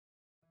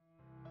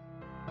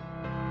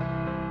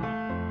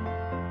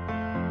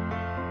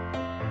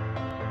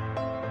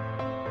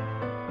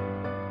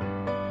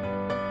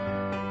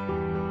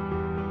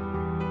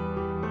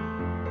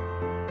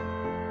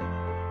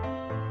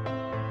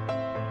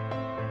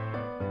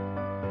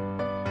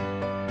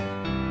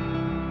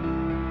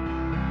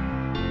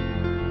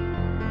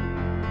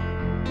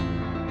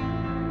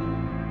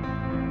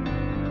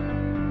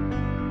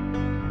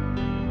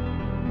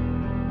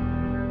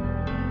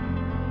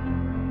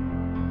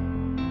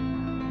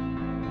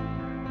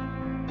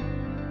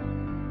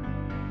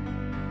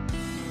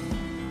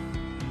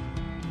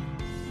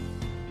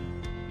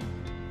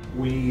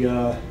We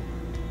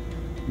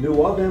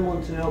knew of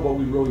Emlen Tunnell, but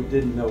we really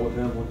didn't know of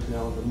Emlen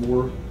Tunnell. The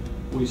more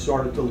we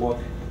started to look,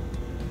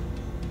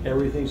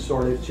 everything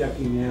started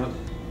checking out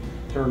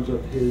in terms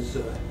of his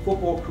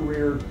football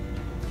career.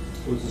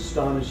 Was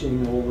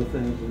astonishing and all the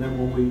things. And then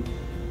when we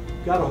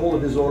got a hold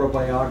of his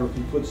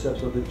autobiography,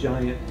 Footsteps of a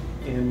Giant,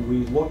 and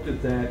we looked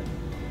at that,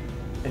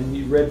 and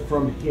you read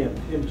from him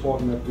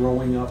talking about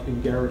growing up in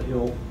Garrett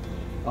Hill,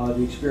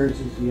 the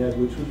experiences he had,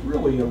 which was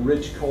really a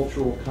rich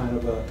cultural kind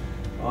of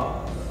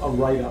a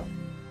write-up.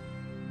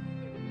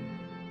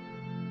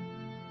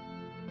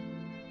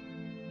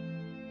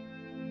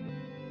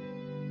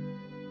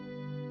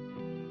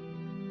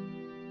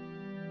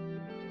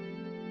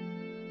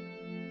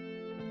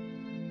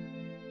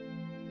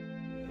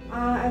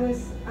 I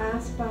was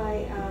asked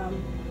by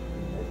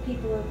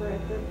people over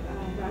at the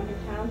Radnor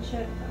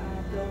Township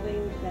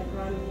building that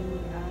run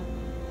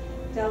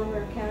the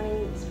Delaware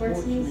County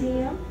Sports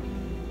Museum,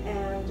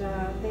 and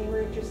they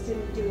were interested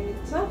in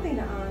doing something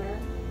to honor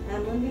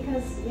Emlen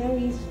because, you know,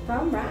 he's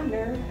from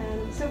Radnor,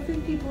 and so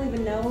few people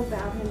even know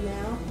about him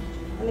now,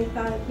 and they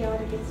thought he ought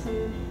to get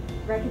some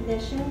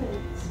recognition,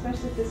 and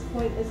especially at this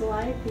point in his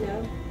life, you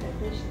know, that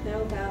they should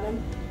know about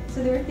him.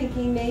 So they were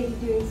thinking maybe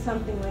doing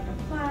something like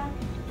a plaque.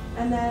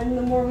 And then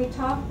the more we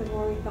talked, the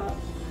more we thought,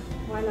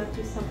 why not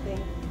do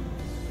something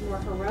more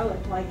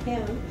heroic like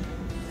him?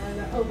 And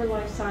an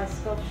over-life-size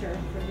sculpture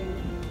for the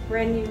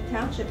brand new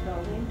township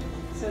building.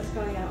 So it's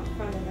going out in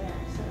front of there.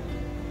 So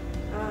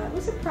it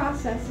was a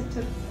process. It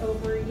took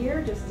over a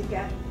year just to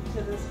get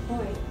to this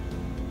point.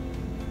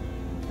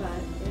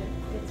 But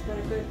it's been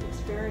a good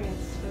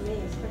experience for me,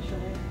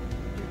 especially.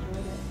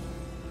 Enjoyed it.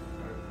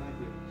 All right, thank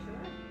you. Sure.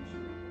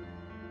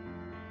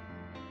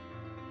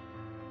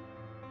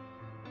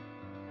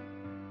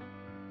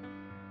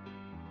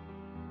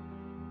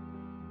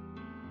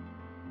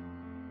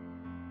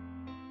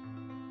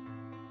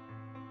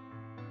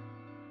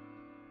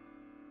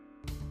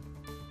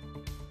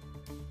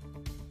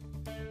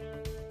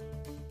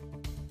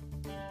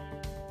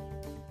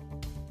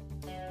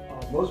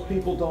 Most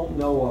people don't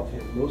know of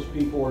him. Most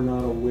people are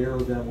not aware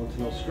of Emlen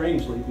Tunnell,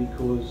 strangely,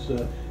 because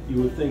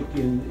you would think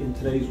in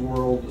today's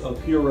world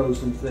of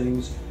heroes and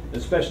things,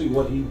 especially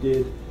what he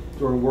did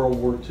during World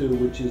War II,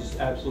 which is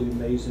absolutely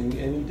amazing.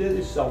 And he did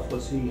it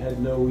selfless. He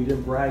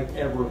didn't brag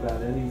ever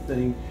about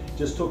anything,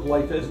 just took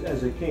life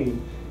as it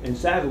came. And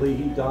sadly,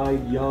 he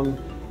died young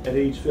at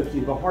age 50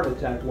 of a heart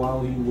attack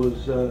while he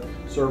was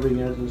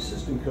serving as an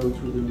assistant coach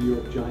with the New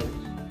York Giants.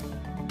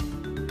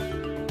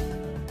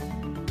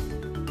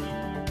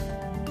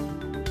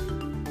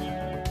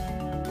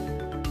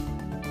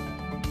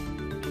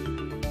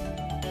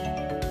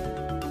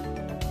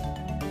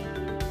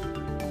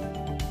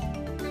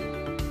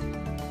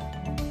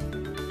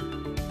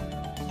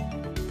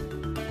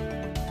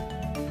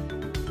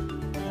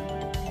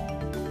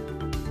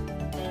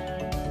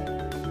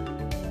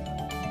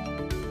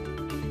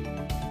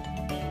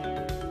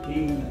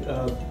 He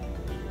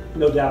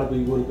no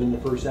doubtly would have been the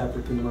first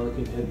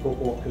African-American head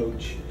football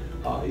coach.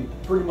 He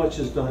pretty much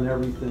has done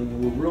everything,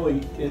 and we're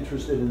really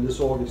interested in this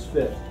August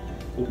 5th.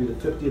 Will be the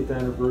 50th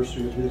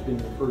anniversary of his being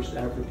the first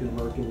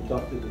African-American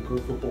inducted in Pro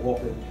Football Hall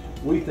of Fame.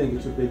 We think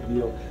it's a big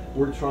deal.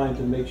 We're trying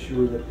to make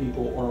sure that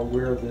people are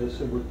aware of this,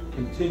 and we're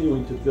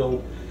continuing to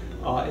build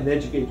and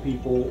educate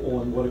people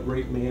on what a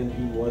great man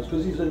he was,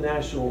 because he's a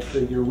national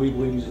figure. We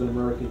believe he's an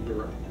American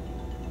hero.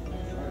 All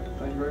right.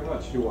 Thank you very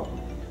much. You're welcome.